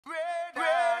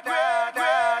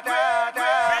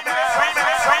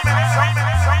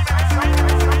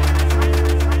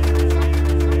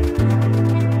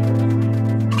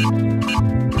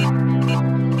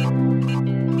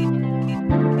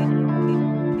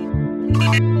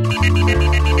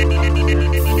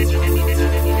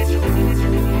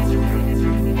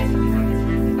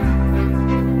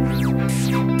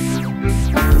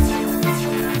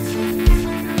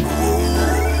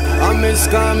Miss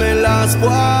coming last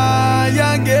boy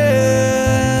again,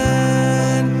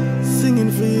 singing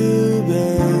for you,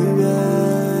 baby.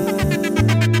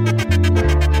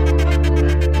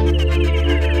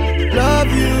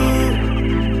 Love you,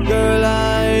 girl,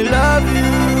 I love you.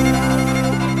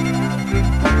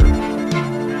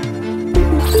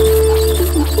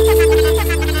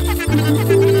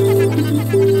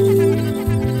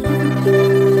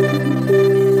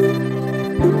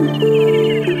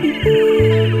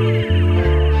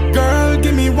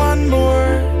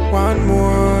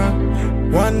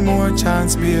 One more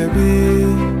chance, baby.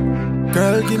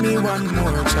 Girl, give me one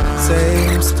more chance.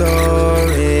 Same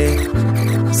story,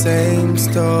 same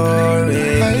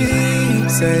story,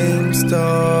 same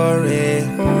story,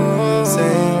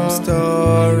 same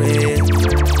story,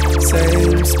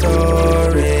 same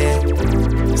story,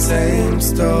 same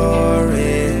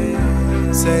story,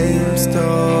 same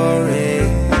story.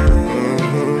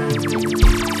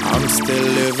 I'm still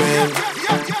living,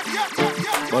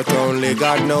 but only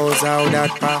God knows how that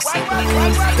passes. I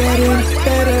am getting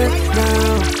better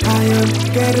now. I am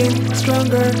getting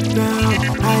stronger now.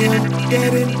 I am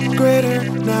getting greater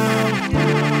now.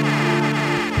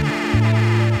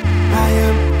 I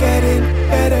am getting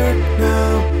better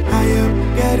now. I am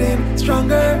getting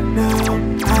stronger now.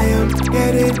 I am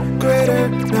getting greater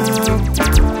now.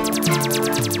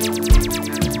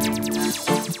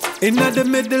 In the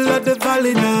middle of the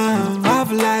valley now,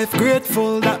 of life,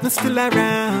 grateful that I'm still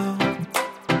around.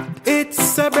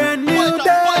 It's a brand new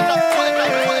day.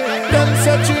 Them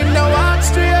searching now I'm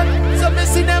straight, so me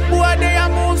see them boy they a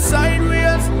move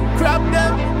sideways. Crap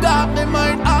them, got me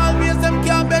mind always. Them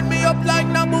can't bend me up like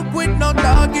no book with no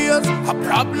dog ears. A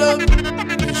problem.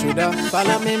 You shoulda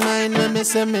follow me mind when me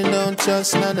say me don't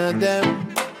trust none of them.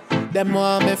 Them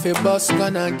want me fi bust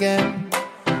gun again.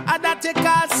 And that you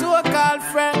call so-called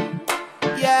friend.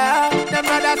 Yeah, them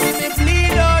rather see me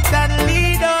bleed out and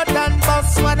lead out and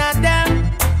bust one of them.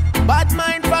 Bad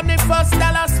mind from the first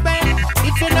dollar spent.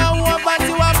 If you know what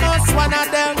you are, must one of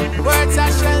them. Words I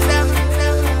shell them.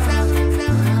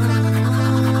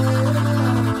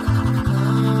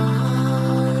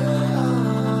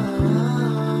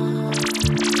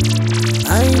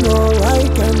 I know I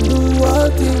can do all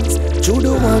things through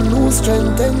the one who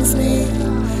strengthens me.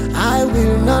 I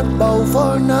will not bow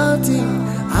for nothing.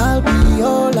 I'll be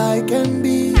all I can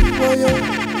be for you.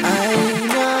 I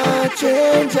not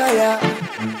change, I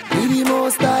be the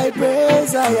most I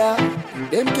praise, I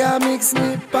them can't mix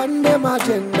me on them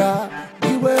agenda.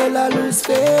 The world I lose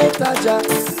faith, I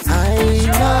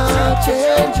not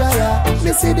change, I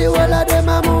me see the world of them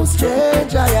a most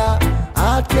strange, I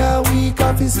heart can't weak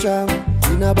off is strong.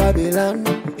 In a Babylon,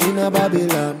 in a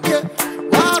Babylon. Yeah.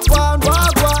 Walk one,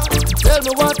 tell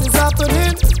me what is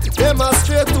happening. Them are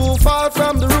straight too far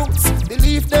from the roots. The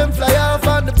leaf them fly off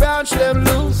and the branch them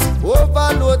loose.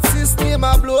 Overload system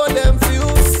I blow them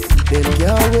fuse. Them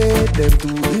can't wait, them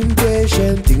too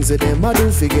impatient. Things that them a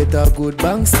do forget a good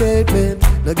bank statement.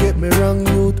 Now get me wrong,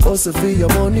 youth hustle for your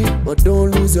money, but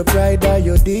don't lose your pride or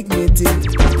your dignity.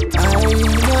 I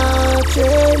not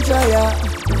change, I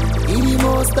the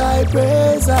most I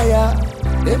praise, I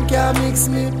them can't mix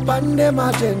me on them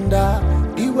agenda.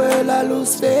 The world I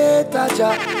lose faith, I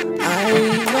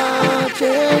not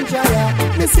change,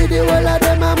 I me see the world of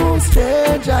them a move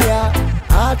strange, I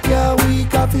heart can't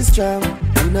weak off is strong.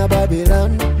 In a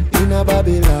Babylon, in a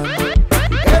Babylon.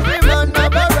 Every man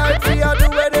have a right for you do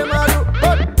what them a do,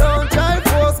 but don't try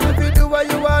force me to do what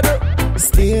you a do.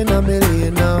 Stay in a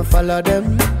million and follow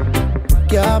them.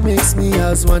 Can't mix me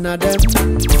as one of them.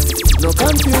 No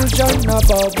confusion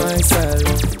about myself.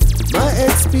 My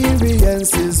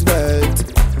experience is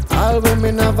wealth. All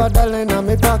women have a dollar in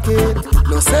my pocket.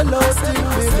 No sell out thing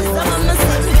below.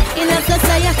 In a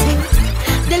society,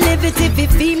 the liberty for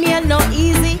female no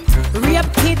easy.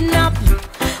 Rape, kidnap,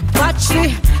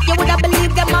 battery. You would have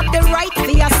believed them have the right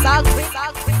for your assault.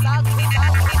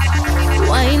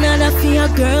 Why not a fear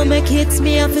girl make hits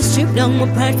me off a strip down my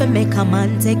pride for make a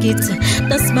man take it.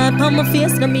 The smile on my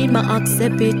face no mean my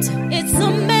accept it. It's a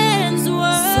man's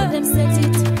world, so them set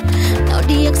it. Now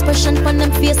the expression on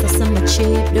them faces so much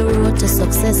cheap. The road to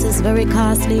success is very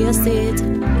costly, I see it.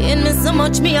 In me so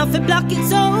much me have to block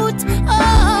it out.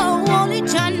 Oh, only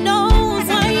Jah knows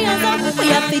why we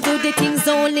have to do the things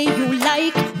only you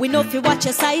like. We know if you watch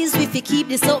your size, we fi keep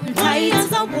this open tight.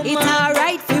 It's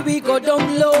alright if we go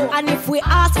down low. And if we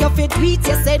ask you for tweet,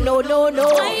 you say no, no, no.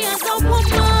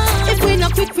 If we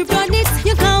not quick we run it,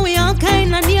 you can't we all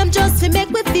kind of name just to make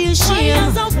we feel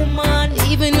shame.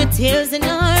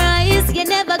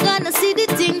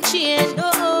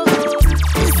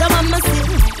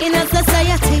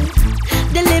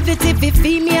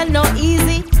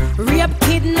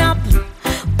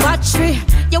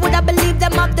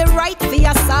 them have the right for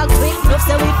assault. We love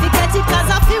say we forget it cause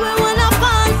I feel we wanna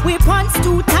pants. We pants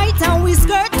too tight and we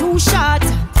skirt too short.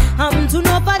 I'm too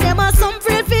know for them are some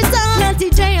free fit. Latty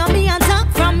J on me and talk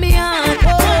from me on.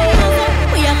 Oh,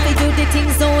 we have to do the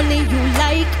things only you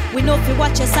like. We know if you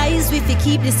watch your size, we fi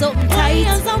keep this something tight.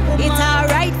 It's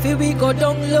alright if we go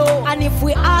down low. And if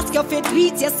we ask you for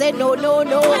tweets, you say no, no,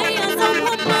 no.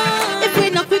 If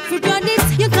we not quick for run it,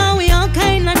 you call we all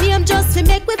kind of name just to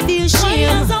make we feel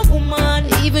shame. Woman,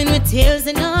 even with tears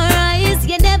in our eyes,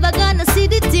 you're never gonna see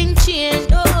the thing change.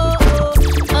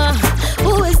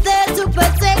 Who is there to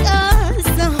protect us?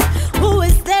 Who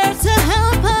is there to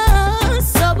help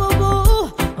us?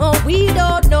 We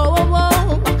don't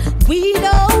know. We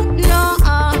don't know.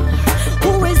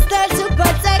 Who is there to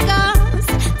protect us?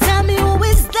 Tell me who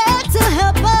is there to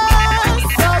help us?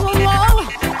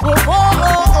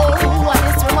 What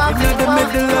is wrong? In the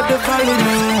middle of the valley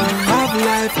now, of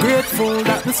life, grateful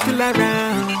that we're still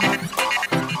around.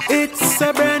 It's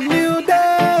a brand new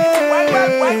day.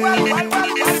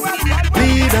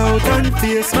 Lead out and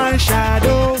face my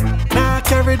shadow. Now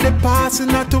carry the past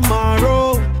into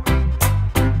tomorrow.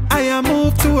 I am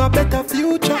moved to a better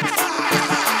future.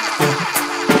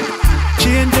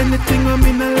 Change anything I'm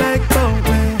in a like about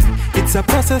me. It's a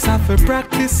process I for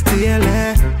practice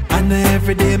daily. And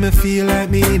every day me feel like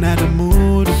me in the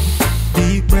mood.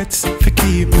 Deep breaths for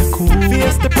keep me cool.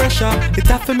 Face the pressure, it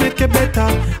have to make it better.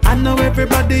 I know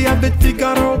everybody have it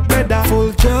figured out better.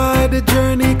 Full joy the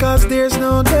journey cause there's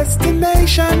no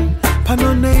destination.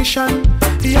 Pano nation,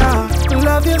 yeah.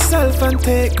 Love yourself and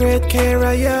take great care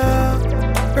of you.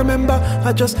 Remember,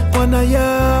 I just wanna hear.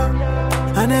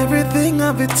 And everything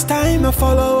of its time I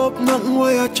follow up, nothing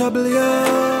where I trouble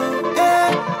you.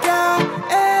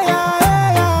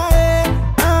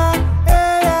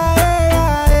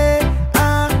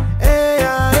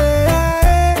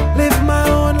 Live my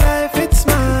own life, it's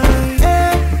mine.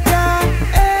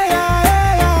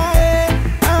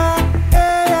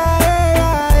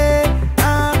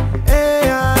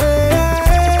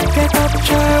 Get up,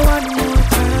 try one more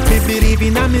time. Me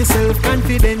believing in myself,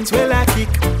 confidence will I kick.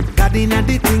 God in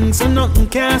the things, so nothing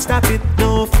can stop it.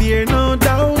 No fear, no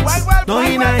doubts, no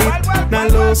inner it. Now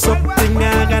low something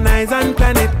organize and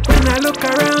plan it. When I look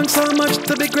around, so much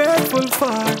to be grateful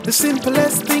for. The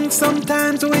simplest things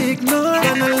sometimes we ignore.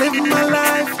 And I live my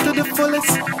life to the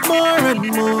fullest, more and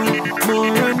more,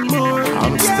 more and more.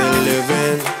 I'm still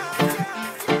living,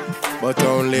 but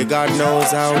only God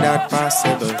knows how that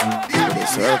possible. The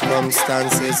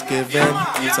circumstances given,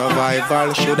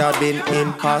 survival should have been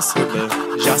impossible.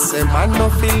 Just a man no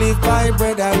feel live by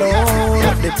bread alone.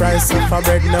 The price of a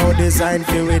bread now designed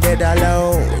for we dead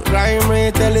alone. Crime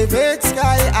rate elevate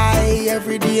sky high.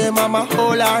 Every day mama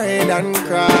hold her head and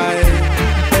cry.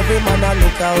 Every man a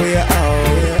look away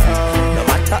out. No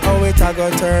matter how it a go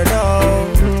turn out.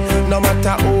 No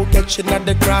matter who catching at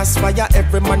the crossfire,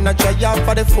 every man a try out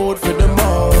for the food for the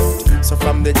mouth. So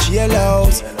from the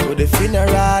jailhouse to the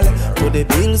funeral to the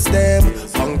bills them,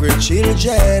 hungry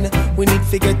children, we need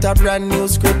to get a brand new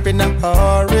script in a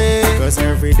hurry. Cause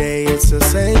every day it's the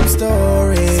same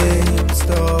story,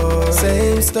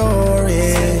 same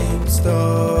story.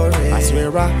 I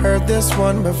swear I heard this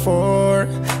one before.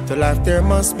 To life there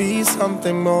must be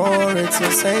something more. It's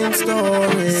the same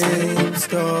story, same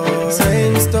story.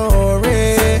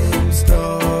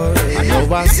 I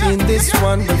know I've seen this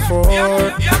one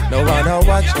before. No wanna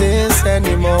watch this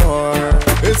anymore.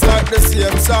 It's like the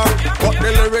same song, but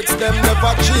the lyrics them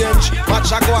never change.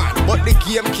 Watch a go on, but the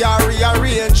game can't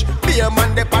rearrange. Be a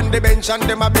man dip on the bench and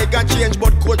them a beg a change.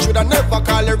 But coach would never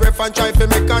call a ref and try to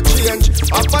make a change.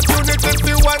 Opportunity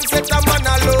for one set a man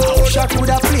alone. Shot would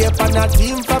a play upon a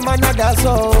team from another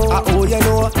zone. Oh you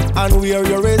know, and where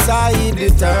you reside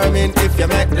determine if you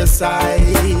make the side,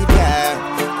 yeah.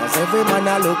 Cause every man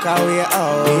a look away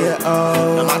out.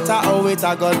 No matter how it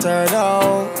a go turn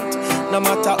out. No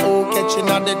matter who catching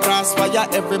at the crossfire,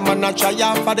 every man a try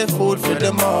out for the food for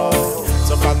the mouth.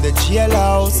 So from the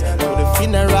jailhouse to the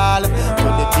funeral to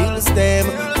the bills them,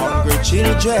 hungry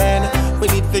children, we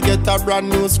need to get a brand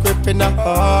new script in a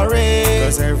hurry.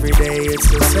 Cause every day it's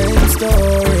the same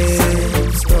story.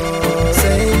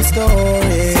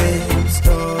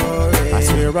 I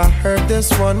swear I heard this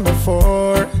one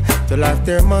before. To life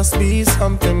there must be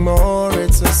something more.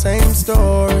 It's the same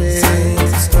story,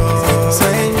 same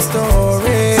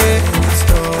story.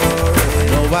 I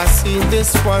know I've seen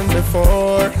this one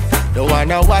before. Don't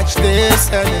wanna watch this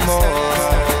anymore.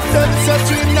 Don't such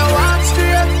dream now I'm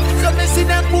straight. So me see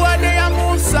them boy they a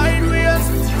move sideways.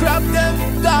 Grab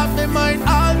them, got me mind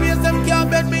always. Them can't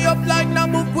bend me up like no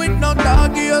book with no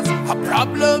dog ears. A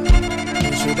problem.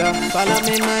 shoulda follow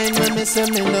me mind when me say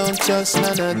me don't trust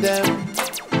none of them.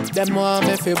 Them want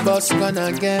me fi bust gun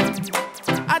again.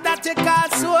 I that you call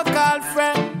so-called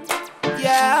friend.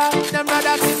 Yeah, them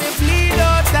rather see me bleed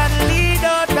out and lead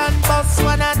out and bust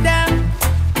one of them.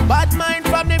 Bad mind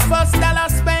from the first dollar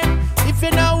spent. If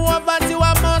you know over you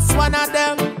a must one of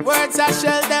them. Words I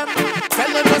shell them.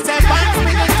 Tell them to say once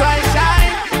me to try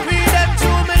shine. Read them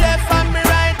through me left and me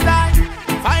right line.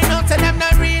 Find out to them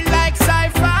not real like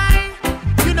sci-fi.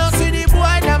 You know see the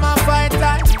boy them a fight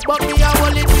time. But me a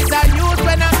hold it with a youth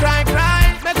when I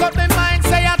cry. Make up my mind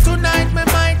say tonight me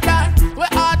might die. We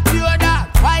hard pure that.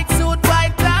 White suit,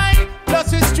 white tie.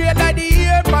 Plus we straight like the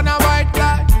ear on a white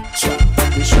guy.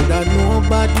 You shoulda know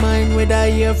bad mind with a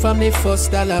year from the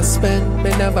first dollar spent. Me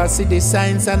never see the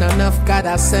signs and enough God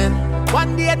I send.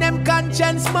 One day them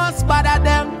conscience must bother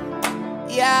them.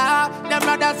 Yeah, them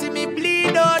rather see me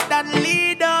bleed out than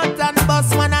lead out and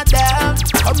bust one of them.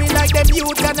 Come me like them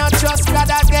youth and not trust God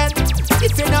again.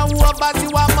 If you know who about you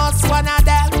a must one of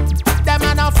them. Them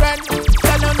and a friend.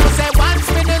 Tell them no say once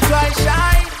me the try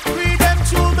shine. Read them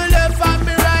through me left and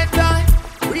me right eye.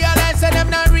 Realize that them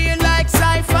not real like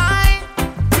sci-fi.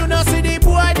 You know see the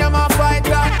boy them a fight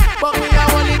right. But me a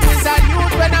hold it with a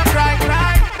youth when I cry.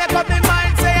 Make up me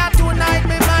mind say tonight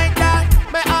me might die.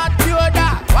 My heart pure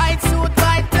that. White suit,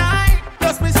 white tie.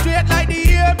 Plus me straight like the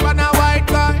ear on a white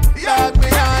guy. Dog me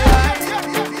alright.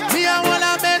 Me a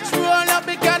wanna bench roll up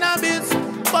me cannabis.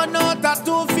 But not a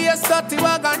two-faced 30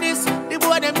 wagonist. The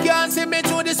boy them can't see me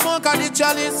through the smoke of the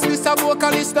chalice. This a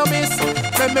vocalist of miss.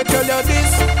 Let me tell you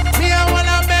this. Me a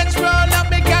wanna bench roll up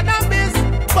me cannabis.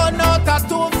 But not a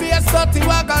two-faced 30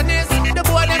 wagonist. The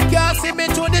boy them can't see me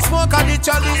through the smoke of the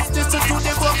chalice. Just to do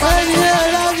the vocalist. Baby,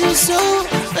 I love you so,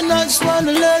 and I just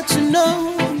wanna let you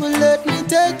know. But let me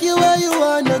take you where you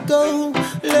wanna go.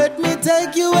 Let me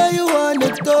take you where you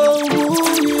wanna go.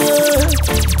 Ooh, yeah.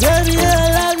 Baby, I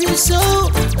love you so,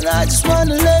 and I just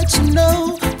wanna let you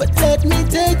know. But let me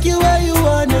take you where you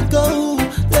wanna go.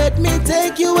 Let me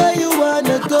take you where you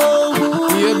wanna go.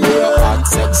 Yeah, me a hot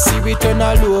sexy, we turn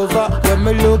all over. When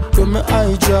me look to me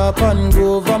eye drop and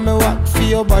go over. Me walk for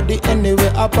your body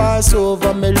anyway I pass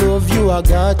over. Me love you, I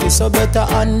got it, so better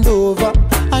hand over.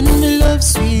 And me love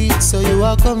sweet, so you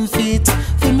are comfort.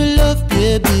 For me love,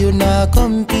 baby, you not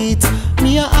compete.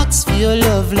 Me a ask for your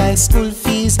love like school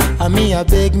fees. And me a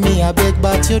beg,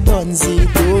 but you don't see.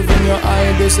 Love in your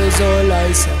eye, this is all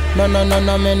I say. No,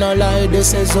 me no lie,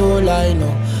 this is all I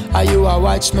know. Are you a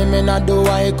watch me, me not do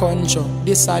I control.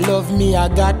 This I love me, I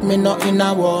got me nothing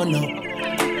I want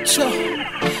no. Sure.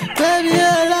 Baby,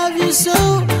 I love you so,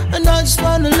 and I just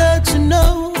wanna let you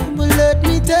know. But let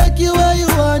me take you where you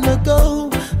wanna go.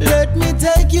 Let me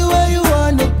take you where you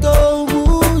wanna go.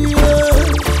 Ooh, yeah.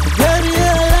 Baby,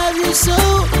 I love you so,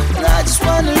 and I just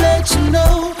wanna let you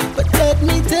know. But let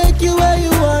me take you where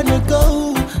you wanna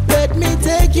go. Let me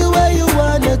take you where you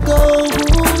wanna go.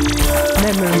 Ooh, yeah.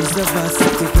 Memories of us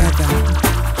together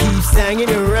keep hanging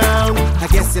around. I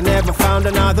guess you never found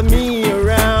another me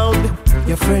around.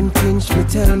 Your friend pinch me,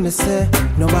 tell me, say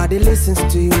nobody listens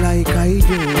to you like I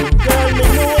do. Girl, me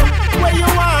know where you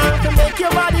want to make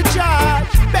your body charge.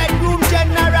 Bedroom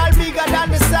general bigger than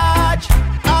the Sarge.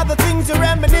 All the things you're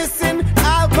reminiscing,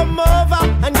 I'll come over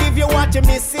and give you what you're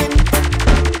missing.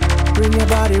 Bring your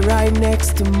body right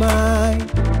next to mine.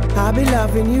 I'll be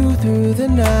loving you through the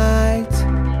night.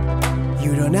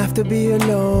 You don't have to be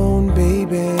alone,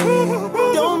 baby.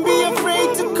 Don't be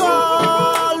afraid to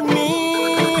call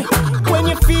me when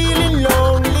you're feeling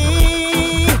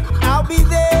lonely. I'll be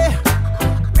there,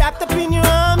 wrapped up in your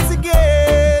arms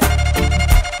again.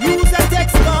 Use a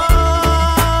text,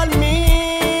 call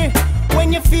me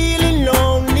when you're feeling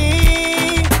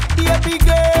lonely. Baby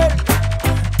girl,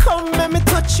 come let me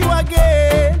touch you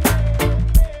again.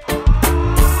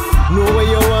 Know where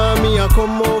you want me, I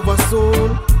come over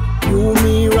soon. You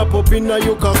me wrap up in a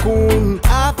your cocoon.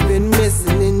 I've been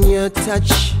missing in your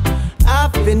touch.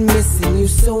 I've been missing you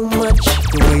so much.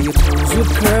 The way you pose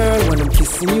with curl when I'm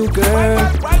kissing you,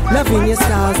 girl. Loving your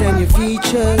styles and your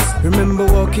features. Remember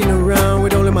walking around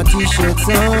with all of my t-shirts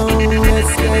on.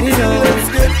 Let's get it on. Let's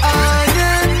get high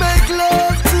and make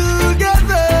love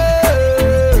together.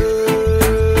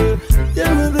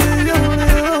 You're the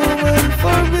only woman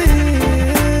for me.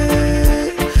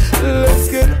 Let's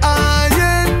get high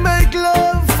and make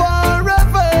love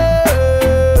forever.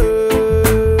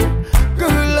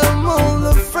 Girl, I'm all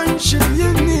the friendship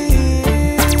you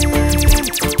need.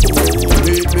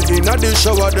 Meet me in the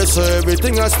shower, that's how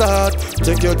everything I start.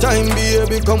 Take your time,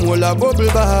 baby, come hold a bubble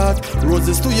bath.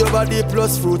 Roses to your body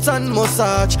plus fruits and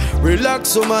massage.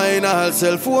 Relax your mind, all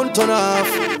cell phone turn off.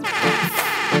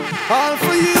 All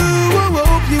for you, I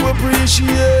hope you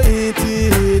appreciate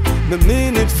it. Me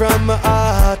mean it from my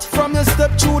heart. From your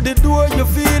step through the door, you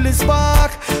feel the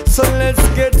spark. So let's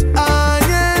get high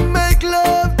and make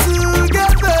love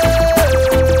together.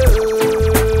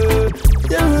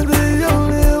 You're the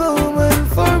only woman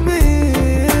for me.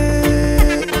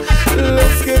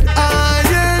 Let's get high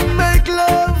and make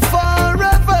love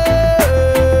forever.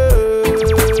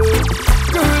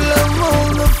 Girl, I'm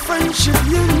all the friendship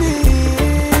you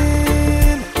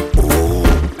need. Oh,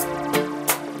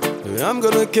 I'm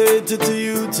gonna cater to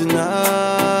you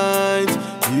tonight.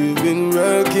 You've been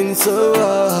working so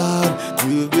hard.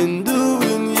 You've been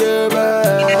doing your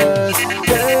best,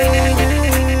 baby.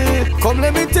 Come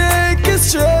let me take your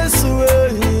stress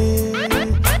away.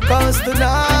 Cause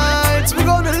tonight we're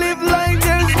gonna live like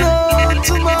there's no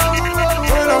tomorrow.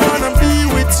 Well, I wanna be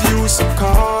with you, so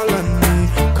call on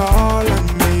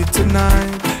me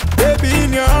tonight. Baby,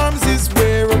 in your arms is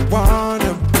where I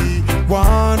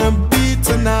wanna be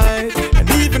tonight. And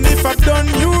even if I've done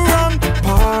you wrong,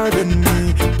 pardon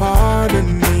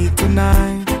me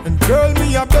tonight. And girl,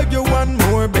 me, I beg you one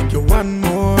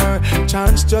more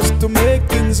chance just to make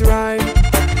things right.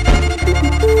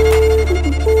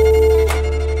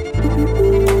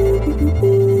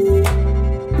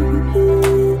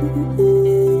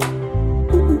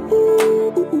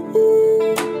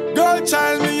 Girl,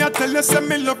 child, me, I tell you, say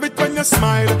me love it when you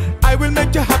smile. I will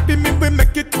make you happy, me will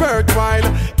make it worthwhile.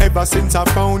 Ever since I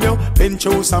found you, been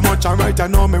through so much, alright, I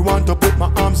know me want to put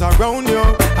my arms around you.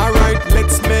 Alright,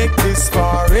 let's make this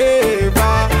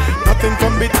forever. Nothing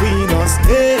come between us,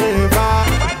 never.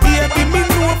 Baby, me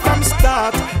know from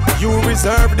start, you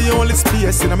reserve the only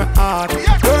space in my heart.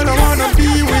 Girl, I wanna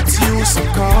be with you, so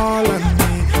call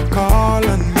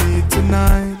on me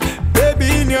tonight. Baby,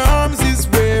 in your arms is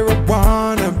where I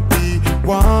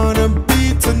wanna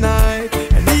be tonight.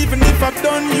 And even if I've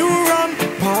done you wrong,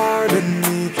 pardon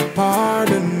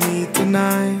me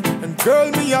tonight. And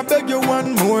girl, me, I beg you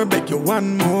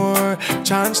one more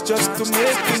chance just to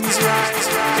make things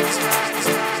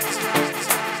right.